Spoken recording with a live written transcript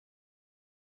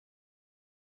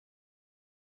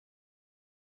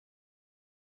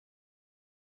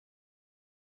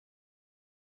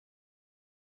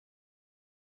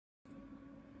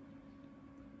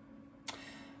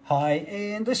Hi,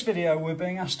 in this video we're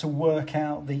being asked to work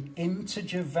out the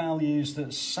integer values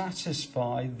that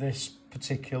satisfy this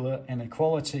particular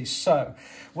inequality. So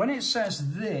when it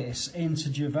says this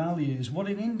integer values, what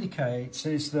it indicates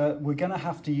is that we're going to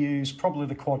have to use probably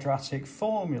the quadratic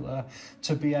formula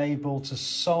to be able to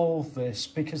solve this,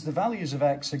 because the values of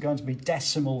x are going to be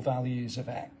decimal values of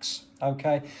x.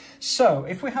 Okay, so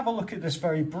if we have a look at this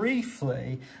very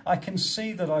briefly, I can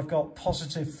see that I've got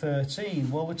positive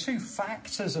 13. Well, the two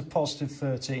factors of positive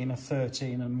 13 are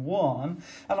 13 and 1,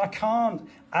 and I can't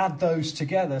add those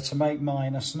together to make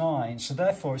minus 9. So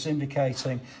therefore, it's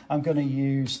indicating I'm going to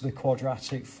use the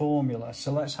quadratic formula.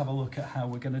 So let's have a look at how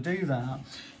we're going to do that.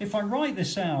 If I write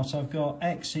this out, I've got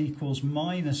x equals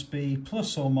minus b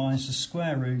plus or minus the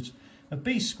square root of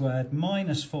b squared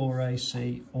minus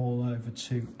 4ac all over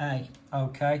 2a.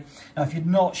 Okay, now if you're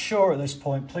not sure at this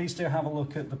point, please do have a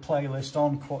look at the playlist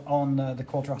on the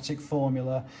quadratic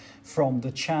formula from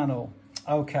the channel.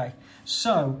 Okay,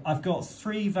 so I've got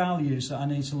three values that I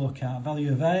need to look at: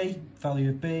 value of a, value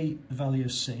of b, the value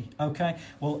of c. Okay,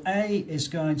 well, a is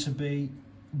going to be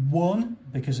 1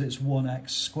 because it's 1x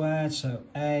squared, so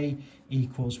a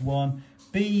equals 1.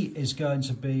 B is going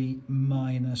to be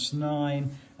minus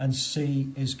 9, and C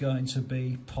is going to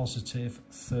be positive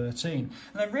 13.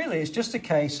 And then really it's just a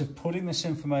case of putting this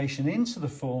information into the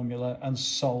formula and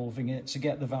solving it to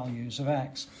get the values of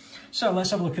x. So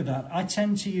let's have a look at that. I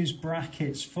tend to use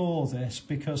brackets for this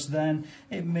because then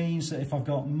it means that if I've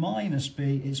got minus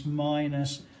b, it's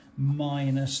minus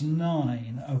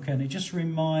 9. Okay, and it just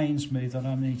reminds me that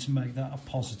I need to make that a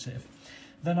positive.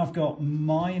 Then I've got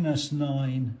minus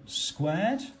 9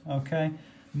 squared, okay,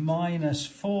 minus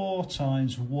 4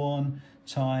 times 1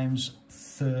 times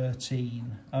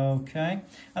 13, okay,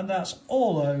 and that's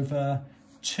all over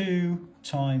 2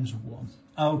 times 1.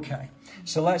 Okay,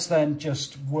 so let's then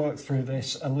just work through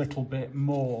this a little bit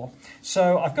more.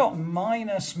 So I've got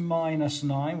minus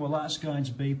 9, well, that's going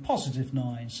to be positive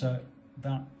 9, so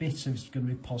that bit is going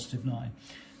to be positive 9.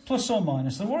 Plus or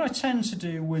minus. And what I tend to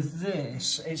do with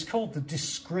this, it's called the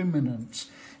discriminant,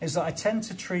 is that I tend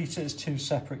to treat it as two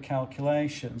separate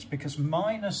calculations, because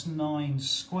minus 9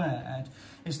 squared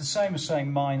is the same as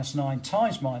saying minus 9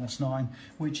 times minus 9,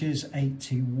 which is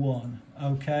 81,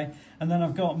 okay? And then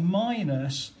I've got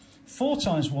minus 4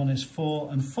 times 1 is 4,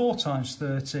 and 4 times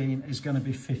 13 is going to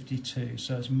be 52.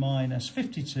 So it's minus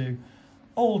 52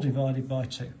 all divided by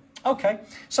 2. Okay,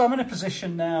 so I'm in a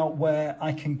position now where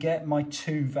I can get my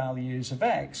two values of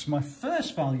x. My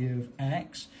first value of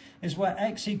x is where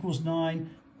x equals 9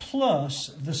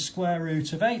 plus the square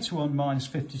root of 81 minus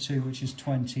 52, which is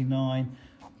 29,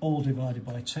 all divided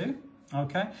by 2.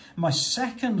 Okay, my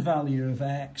second value of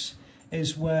x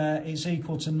is where it's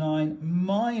equal to 9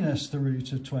 minus the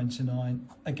root of 29,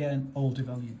 again, all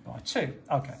divided by 2.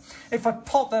 Okay, if I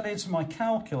pop that into my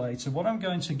calculator, what I'm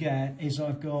going to get is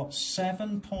I've got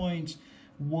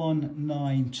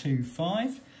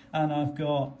 7.1925, and I've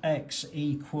got x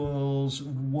equals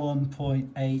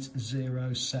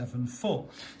 1.8074.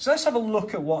 So let's have a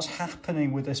look at what's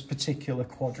happening with this particular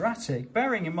quadratic,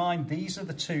 bearing in mind these are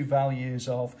the two values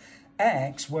of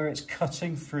x where it's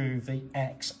cutting through the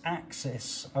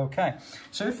x-axis. Okay,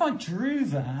 so if I drew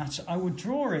that, I would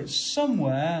draw it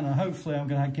somewhere, and hopefully I'm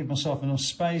going to give myself enough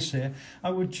space here.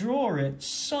 I would draw it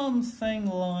something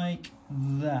like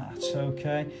that,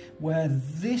 okay, where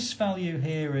this value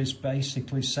here is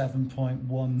basically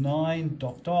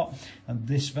 7.19 ... and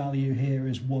this value here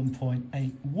is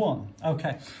 1.81.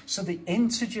 Okay, so the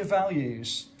integer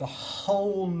values, the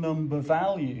whole number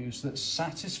values that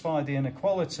satisfy the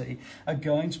inequality, are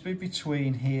going to be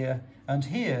between here and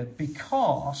here,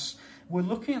 because we're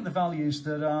looking at the values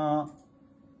that are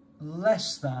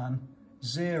less than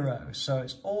 0. So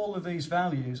it's all of these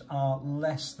values are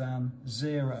less than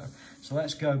 0. So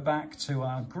let's go back to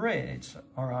our grid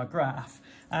or our graph,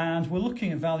 and we're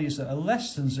looking at values that are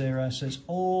less than 0. So it's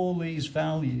all these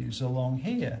values along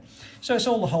here. So it's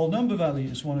all the whole number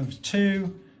values: 1 over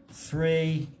 2,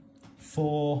 3,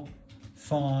 4,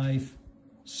 5,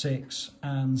 6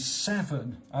 and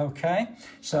 7. Okay,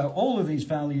 so all of these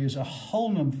values are whole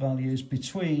number values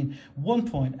between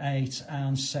 1.8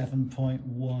 and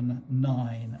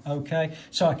 7.19. okay,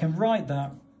 so I can write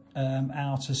that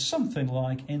out as something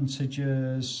like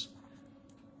integers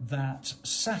that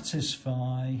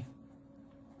satisfy,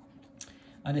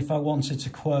 and if I wanted to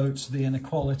quote the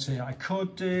inequality, I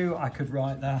could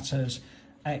write that as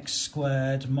x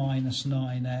squared minus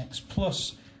 9x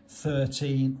plus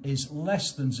 13 is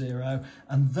less than 0,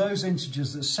 and those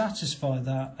integers that satisfy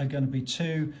that are going to be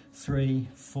 2, 3,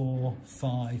 4,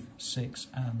 5, 6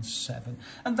 and 7.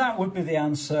 And that would be the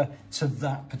answer to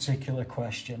that particular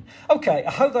question. Okay,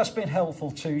 I hope that's been helpful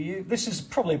to you. This is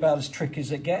probably about as tricky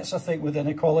as it gets, I think, with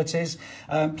inequalities.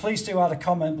 Please do add a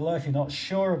comment below if you're not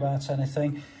sure about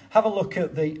anything. Have a look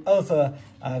at the other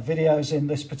videos in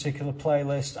this particular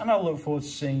playlist, and I'll look forward to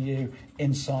seeing you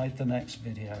inside the next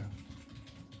video.